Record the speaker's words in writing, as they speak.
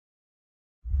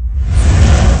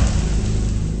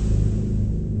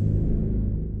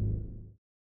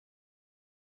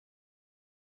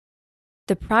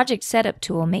The Project Setup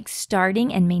tool makes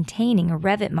starting and maintaining a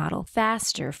Revit model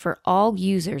faster for all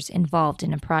users involved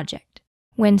in a project.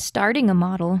 When starting a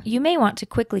model, you may want to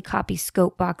quickly copy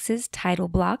scope boxes, title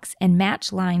blocks, and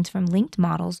match lines from linked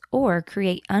models or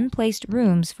create unplaced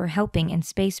rooms for helping and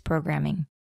space programming.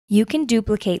 You can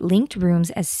duplicate linked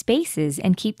rooms as spaces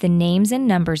and keep the names and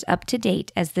numbers up to date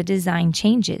as the design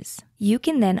changes. You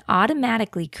can then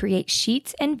automatically create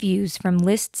sheets and views from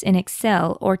lists in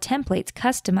Excel or templates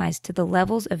customized to the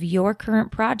levels of your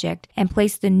current project and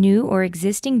place the new or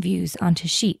existing views onto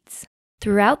sheets.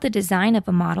 Throughout the design of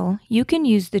a model, you can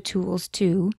use the tools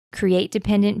to create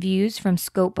dependent views from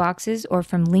scope boxes or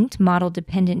from linked model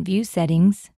dependent view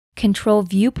settings, control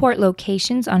viewport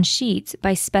locations on sheets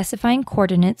by specifying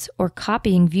coordinates or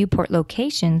copying viewport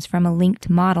locations from a linked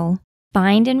model,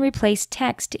 find and replace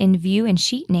text in view and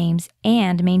sheet names,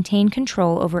 and maintain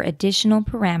control over additional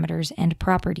parameters and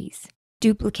properties.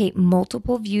 Duplicate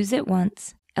multiple views at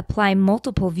once, apply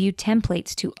multiple view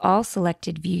templates to all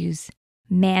selected views,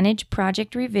 manage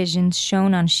project revisions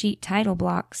shown on sheet title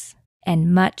blocks,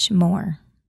 and much more.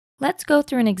 Let's go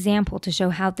through an example to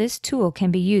show how this tool can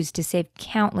be used to save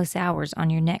countless hours on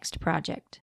your next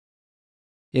project.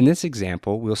 In this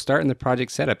example, we'll start in the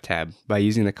Project Setup tab by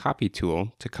using the Copy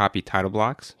tool to copy title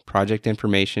blocks, project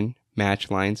information,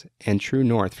 match lines, and true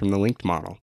north from the linked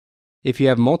model. If you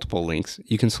have multiple links,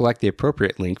 you can select the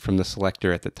appropriate link from the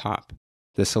selector at the top.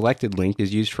 The selected link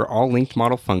is used for all linked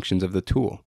model functions of the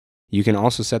tool. You can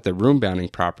also set the room bounding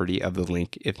property of the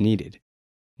link if needed.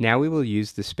 Now we will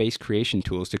use the space creation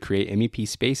tools to create MEP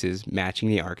spaces matching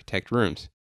the architect rooms.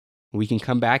 We can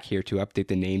come back here to update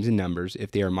the names and numbers if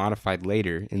they are modified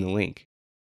later in the link.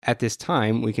 At this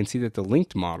time, we can see that the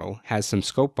linked model has some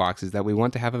scope boxes that we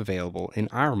want to have available in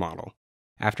our model.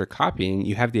 After copying,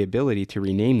 you have the ability to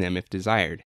rename them if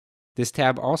desired. This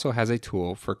tab also has a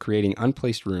tool for creating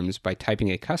unplaced rooms by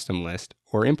typing a custom list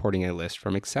or importing a list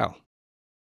from Excel.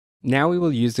 Now we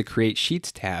will use the Create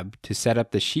Sheets tab to set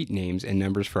up the sheet names and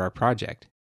numbers for our project.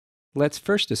 Let's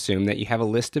first assume that you have a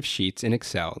list of sheets in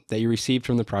Excel that you received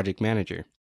from the project manager.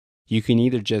 You can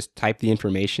either just type the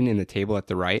information in the table at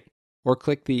the right, or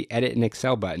click the Edit in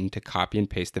Excel button to copy and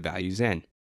paste the values in.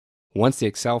 Once the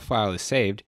Excel file is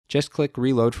saved, just click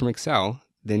Reload from Excel,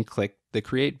 then click the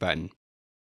Create button.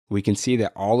 We can see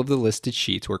that all of the listed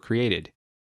sheets were created.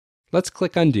 Let's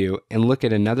click Undo and look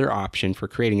at another option for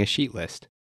creating a sheet list.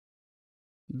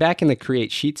 Back in the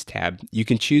Create Sheets tab, you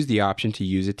can choose the option to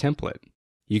use a template.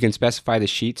 You can specify the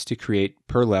sheets to create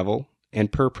per level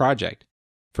and per project.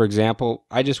 For example,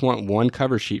 I just want one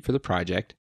cover sheet for the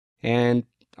project, and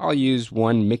I'll use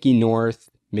one Mickey North,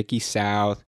 Mickey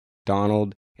South,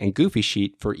 Donald, and Goofy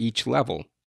sheet for each level.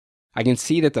 I can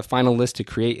see that the final list to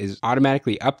create is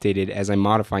automatically updated as I'm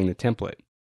modifying the template.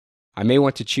 I may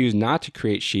want to choose not to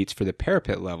create sheets for the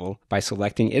parapet level by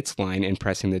selecting its line and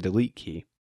pressing the Delete key.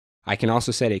 I can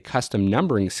also set a custom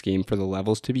numbering scheme for the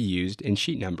levels to be used in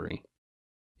sheet numbering.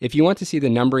 If you want to see the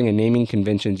numbering and naming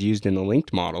conventions used in the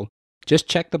linked model, just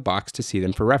check the box to see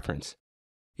them for reference.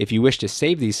 If you wish to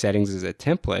save these settings as a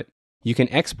template, you can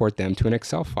export them to an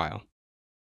Excel file.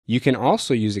 You can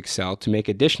also use Excel to make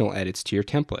additional edits to your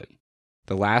template.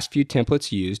 The last few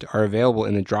templates used are available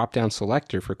in the drop-down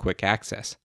selector for quick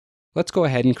access. Let's go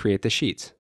ahead and create the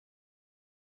sheets.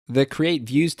 The Create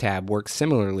Views tab works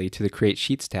similarly to the Create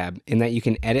Sheets tab in that you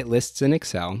can edit lists in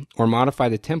Excel or modify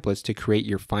the templates to create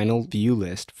your final view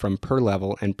list from per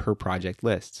level and per project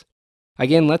lists.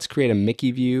 Again, let's create a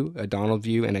Mickey view, a Donald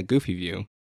view, and a Goofy view.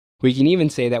 We can even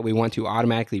say that we want to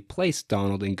automatically place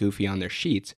Donald and Goofy on their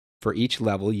sheets for each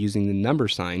level using the number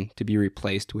sign to be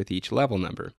replaced with each level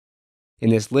number. In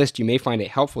this list, you may find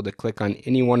it helpful to click on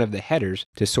any one of the headers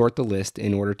to sort the list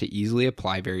in order to easily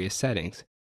apply various settings.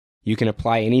 You can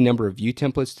apply any number of view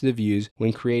templates to the views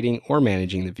when creating or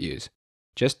managing the views.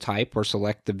 Just type or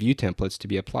select the view templates to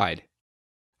be applied.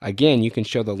 Again, you can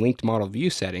show the linked model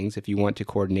view settings if you want to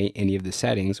coordinate any of the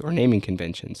settings or naming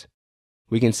conventions.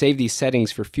 We can save these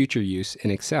settings for future use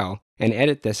in Excel and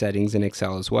edit the settings in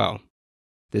Excel as well.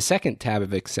 The second tab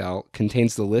of Excel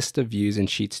contains the list of views and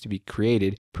sheets to be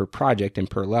created per project and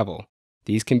per level.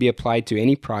 These can be applied to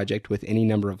any project with any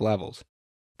number of levels.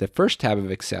 The first tab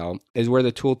of Excel is where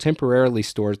the tool temporarily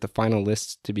stores the final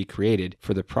lists to be created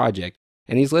for the project,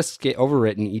 and these lists get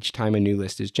overwritten each time a new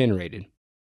list is generated.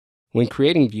 When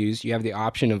creating views, you have the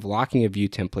option of locking a view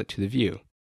template to the view.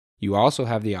 You also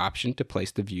have the option to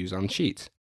place the views on sheets.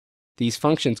 These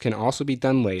functions can also be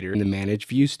done later in the Manage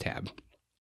Views tab.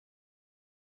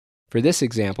 For this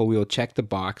example, we will check the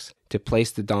box to place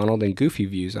the Donald and Goofy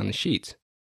views on the sheets.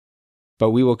 But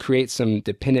we will create some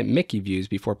dependent Mickey views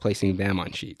before placing them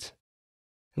on sheets.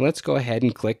 And let's go ahead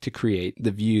and click to create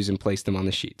the views and place them on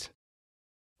the sheets.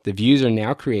 The views are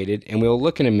now created, and we'll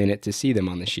look in a minute to see them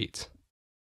on the sheets.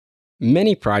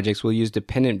 Many projects will use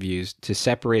dependent views to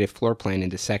separate a floor plan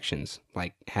into sections,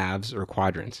 like halves or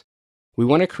quadrants. We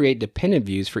want to create dependent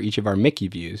views for each of our Mickey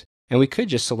views, and we could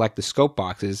just select the scope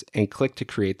boxes and click to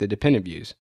create the dependent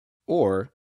views. Or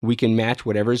we can match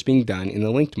whatever is being done in the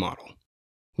linked model.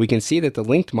 We can see that the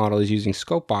linked model is using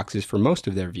scope boxes for most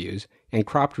of their views and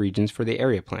cropped regions for the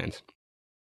area plans.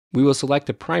 We will select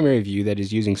the primary view that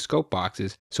is using scope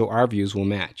boxes so our views will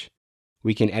match.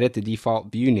 We can edit the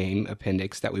default view name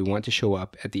appendix that we want to show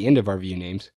up at the end of our view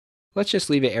names. Let's just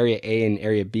leave it Area A and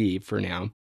Area B for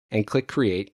now, and click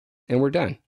Create, and we're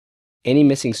done. Any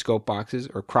missing scope boxes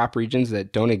or crop regions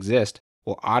that don't exist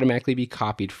will automatically be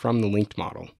copied from the linked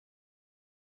model.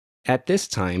 At this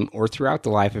time, or throughout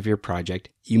the life of your project,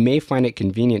 you may find it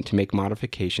convenient to make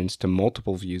modifications to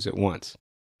multiple views at once.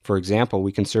 For example,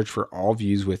 we can search for all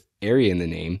views with area in the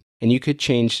name, and you could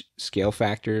change scale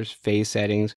factors, phase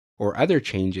settings, or other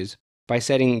changes by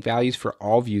setting values for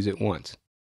all views at once.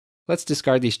 Let's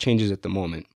discard these changes at the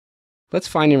moment. Let's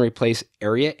find and replace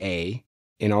Area A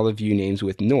in all the view names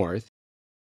with North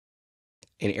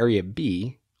and Area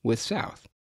B with South.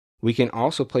 We can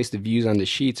also place the views on the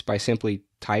sheets by simply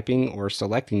typing or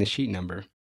selecting the sheet number.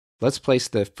 Let's place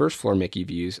the first floor Mickey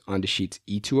views onto sheets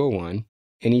E201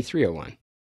 and E301.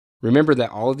 Remember that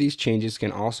all of these changes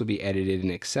can also be edited in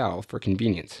Excel for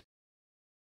convenience.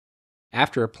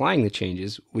 After applying the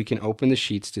changes, we can open the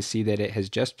sheets to see that it has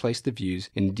just placed the views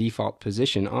in default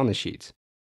position on the sheets.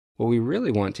 What we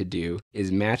really want to do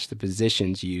is match the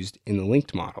positions used in the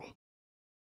linked model.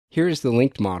 Here is the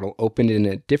linked model opened in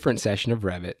a different session of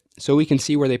Revit, so we can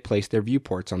see where they place their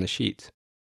viewports on the sheets.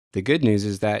 The good news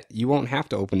is that you won't have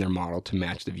to open their model to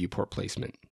match the viewport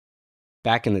placement.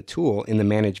 Back in the tool, in the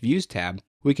Manage Views tab,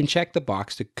 we can check the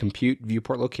box to compute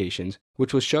viewport locations,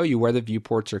 which will show you where the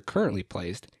viewports are currently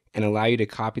placed and allow you to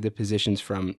copy the positions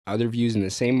from other views in the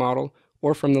same model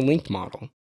or from the linked model.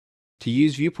 To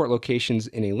use viewport locations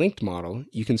in a linked model,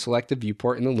 you can select the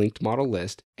viewport in the linked model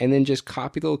list and then just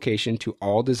copy the location to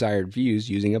all desired views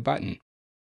using a button.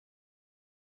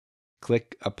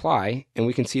 Click Apply, and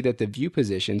we can see that the view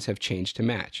positions have changed to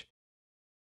match.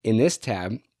 In this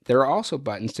tab, there are also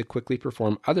buttons to quickly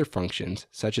perform other functions,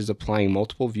 such as applying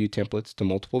multiple view templates to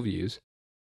multiple views,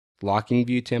 locking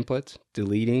view templates,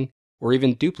 deleting, or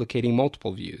even duplicating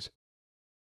multiple views.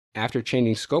 After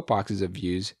changing scope boxes of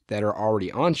views that are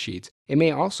already on sheets, it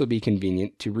may also be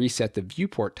convenient to reset the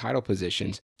viewport title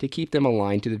positions to keep them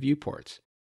aligned to the viewports.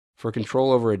 For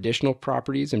control over additional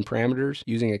properties and parameters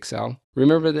using Excel,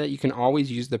 remember that you can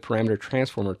always use the Parameter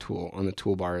Transformer tool on the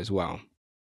toolbar as well.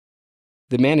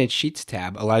 The Manage Sheets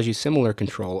tab allows you similar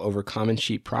control over common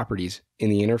sheet properties in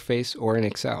the interface or in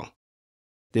Excel.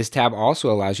 This tab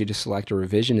also allows you to select a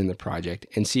revision in the project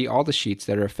and see all the sheets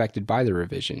that are affected by the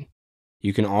revision.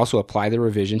 You can also apply the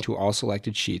revision to all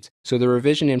selected sheets, so the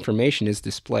revision information is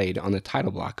displayed on the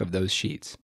title block of those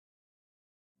sheets.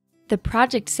 The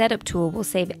Project Setup tool will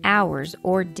save hours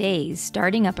or days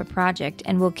starting up a project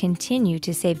and will continue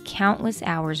to save countless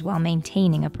hours while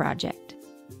maintaining a project.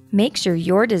 Make sure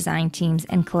your design teams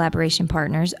and collaboration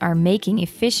partners are making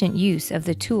efficient use of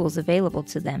the tools available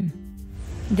to them.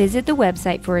 Visit the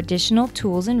website for additional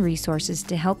tools and resources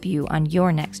to help you on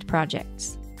your next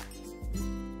projects.